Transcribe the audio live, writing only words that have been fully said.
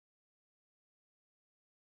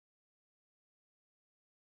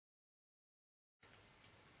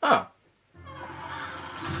Oh.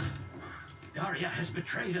 Daria has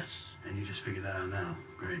betrayed us. And you just figured that out now.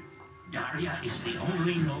 Great. Daria is the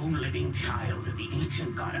only known living child of the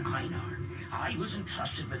ancient god Einar. I was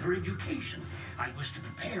entrusted with her education. I was to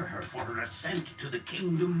prepare her for her ascent to the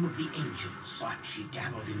kingdom of the ancients. But she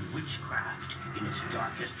dabbled in witchcraft in its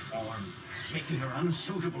darkest form, making her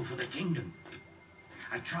unsuitable for the kingdom.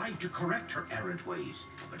 I tried to correct her errant ways,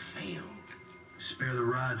 but failed. Spare the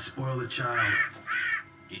rod, spoil the child.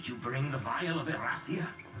 Did you bring the vial of Erathia?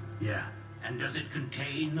 Yeah. And does it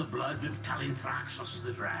contain the blood of Talinthraxos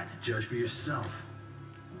the Dread? Judge for yourself.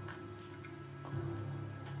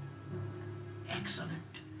 Excellent.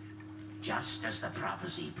 Just as the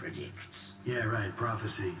prophecy predicts. Yeah, right,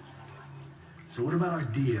 prophecy. So what about our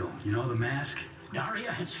deal? You know, the mask?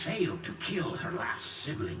 Daria has failed to kill her last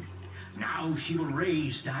sibling. Now she will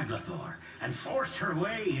raise Daglathor and force her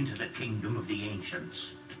way into the kingdom of the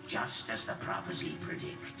ancients. Just as the prophecy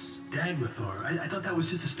predicts. Daglathor? I thought that was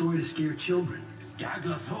just a story to scare children.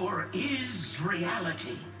 Daglathor is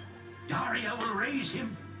reality. Daria will raise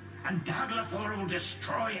him, and Daglathor will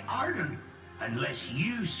destroy Arden, unless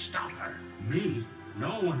you stop her. Me?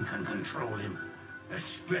 No one can control him,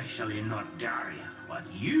 especially not Daria. But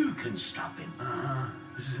you can stop him.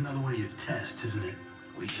 This is another one of your tests, isn't it?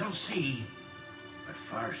 We shall see. But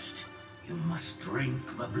first, you must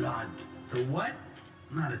drink the blood. The what?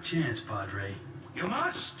 Not a chance, Padre. You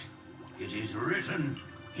must. It is written.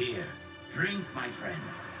 Here, drink, my friend,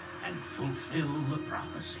 and fulfill the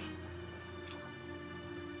prophecy.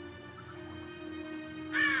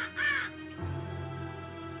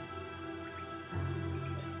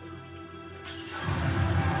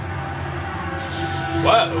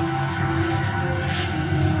 Whoa.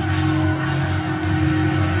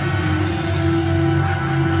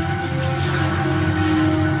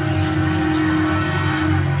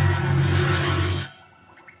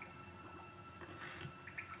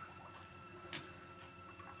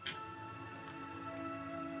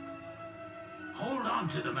 Hold on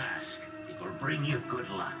to the mask. It will bring you good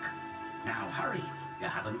luck. Now hurry. You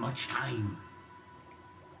haven't much time.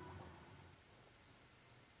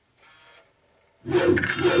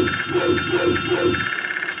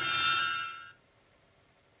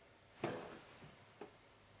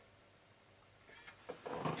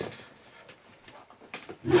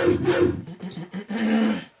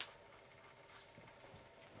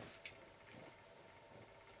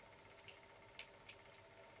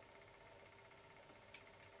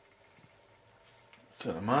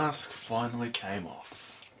 So the mask finally came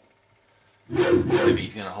off. Maybe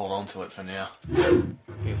he's going to hold on to it for now.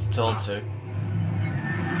 He was told to.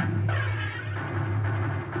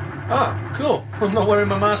 Ah, cool. I'm not wearing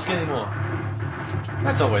my mask anymore.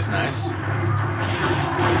 That's always nice.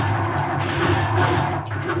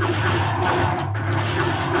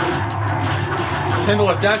 Temple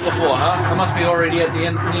of Daglathor, huh? I must be already at the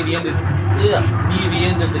end, near the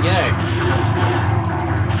end of the game.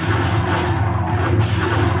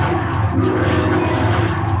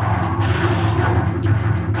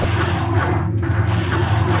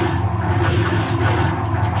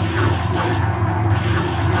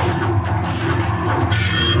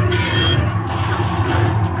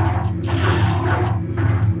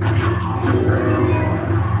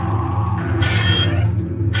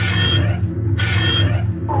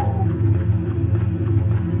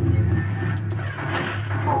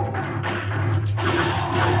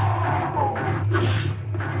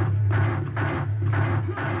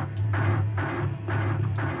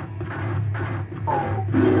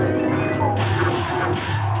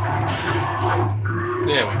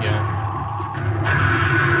 There we go.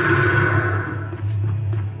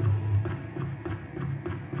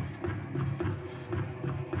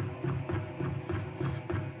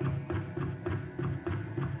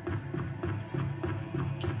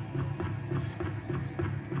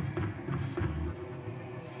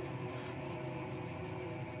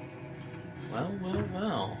 Well, well,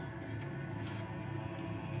 well.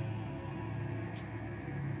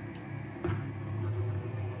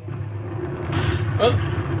 Oh,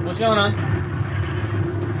 what's going on?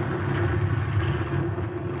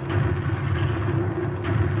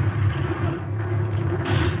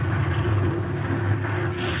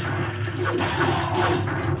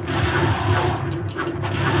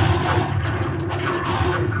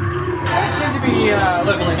 I don't seem to be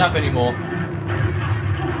leveling up anymore.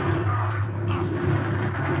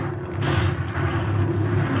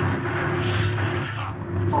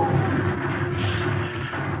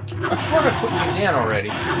 I thought I put you down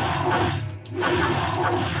already.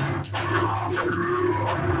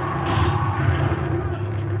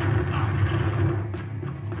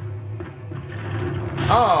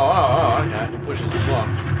 Oh, okay. I can push his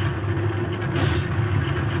blocks.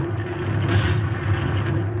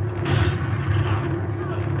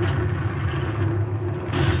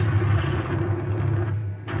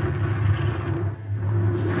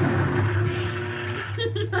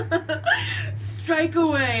 Strike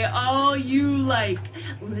away all you like,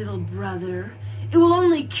 little brother. It will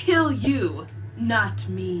only kill you, not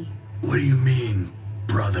me. What do you mean,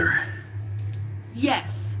 brother?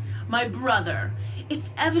 Yes, my brother.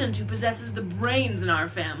 It's evident who possesses the brains in our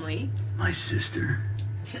family. My sister?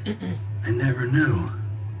 I never knew.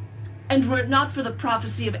 And were it not for the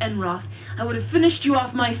prophecy of Enroth, I would have finished you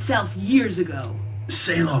off myself years ago.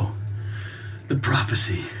 Salo, the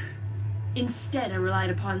prophecy. Instead, I relied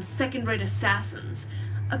upon second-rate assassins.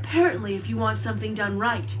 Apparently, if you want something done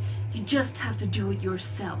right, you just have to do it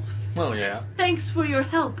yourself. Well, yeah. Thanks for your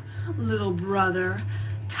help, little brother.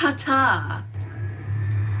 Ta-ta.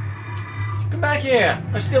 Come back here.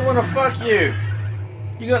 I still want to fuck you.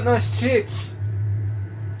 You got nice tits.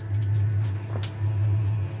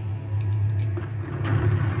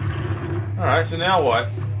 Alright, so now what?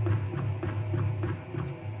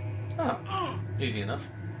 Oh, easy enough.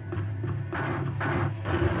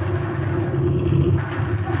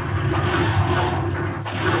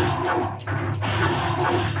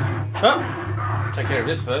 Oh, take care of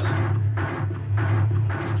this first.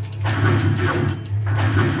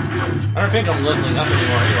 I don't think I'm leveling up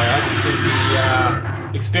anymore anyway. I can see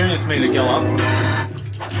the experience meter go up.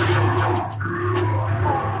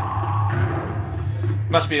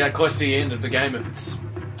 Must be that close to the end of the game if it's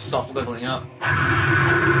stopped leveling up.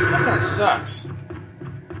 That kind of sucks.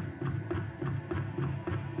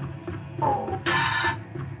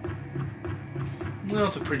 Well,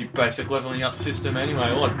 it's a pretty basic leveling up system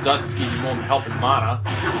anyway. All it does is give you more health and mana.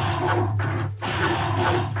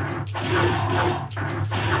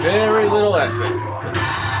 Very little effort, but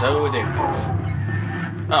so addictive.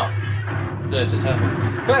 Oh, there's a tackle.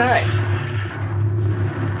 But hey,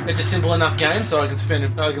 it's a simple enough game, so I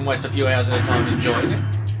can waste a few hours at a time enjoying it.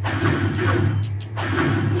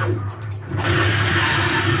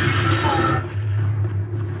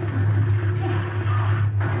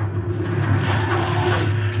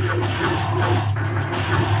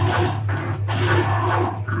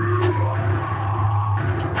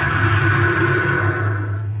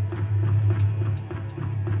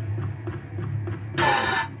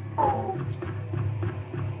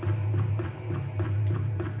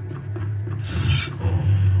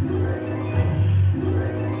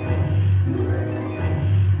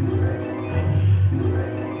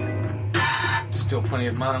 Still plenty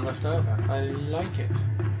of mana left over. I like it.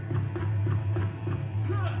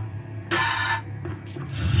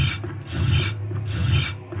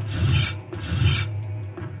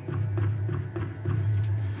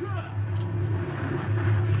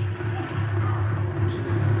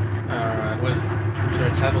 Alright, is there a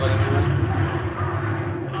tablet anywhere?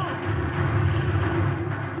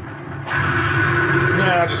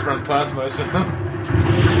 Nah, I just run past most of them.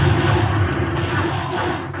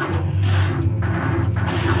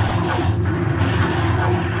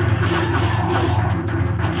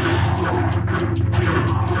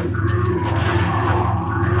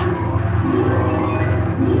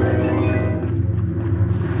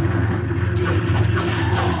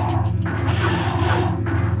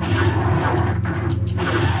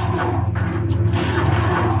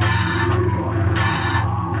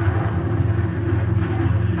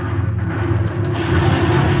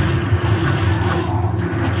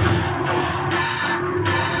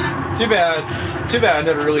 Too bad I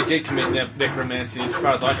never really did commit necromancy as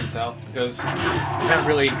far as I can tell, because I can't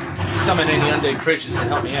really summon any undead creatures to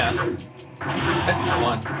help me out. That'd be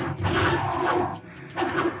fun.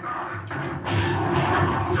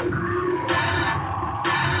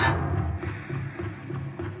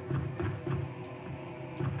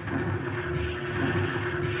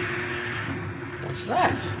 What's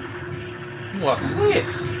that? What's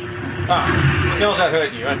this? Ah, spells that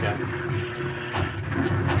hurt you, okay.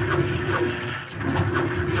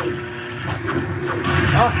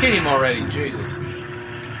 Oh, hit him already, Jesus.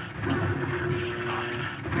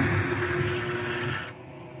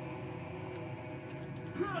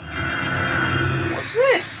 What's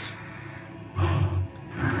this?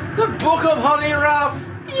 The Book of Honeyruff!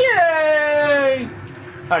 Yay!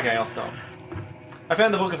 Okay, I'll stop. I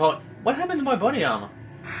found the Book of Honey... What happened to my body armor?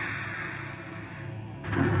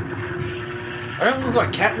 I don't look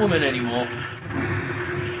like Catwoman anymore.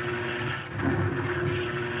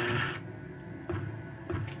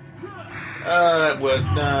 That worked.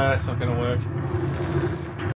 No, that's not gonna work.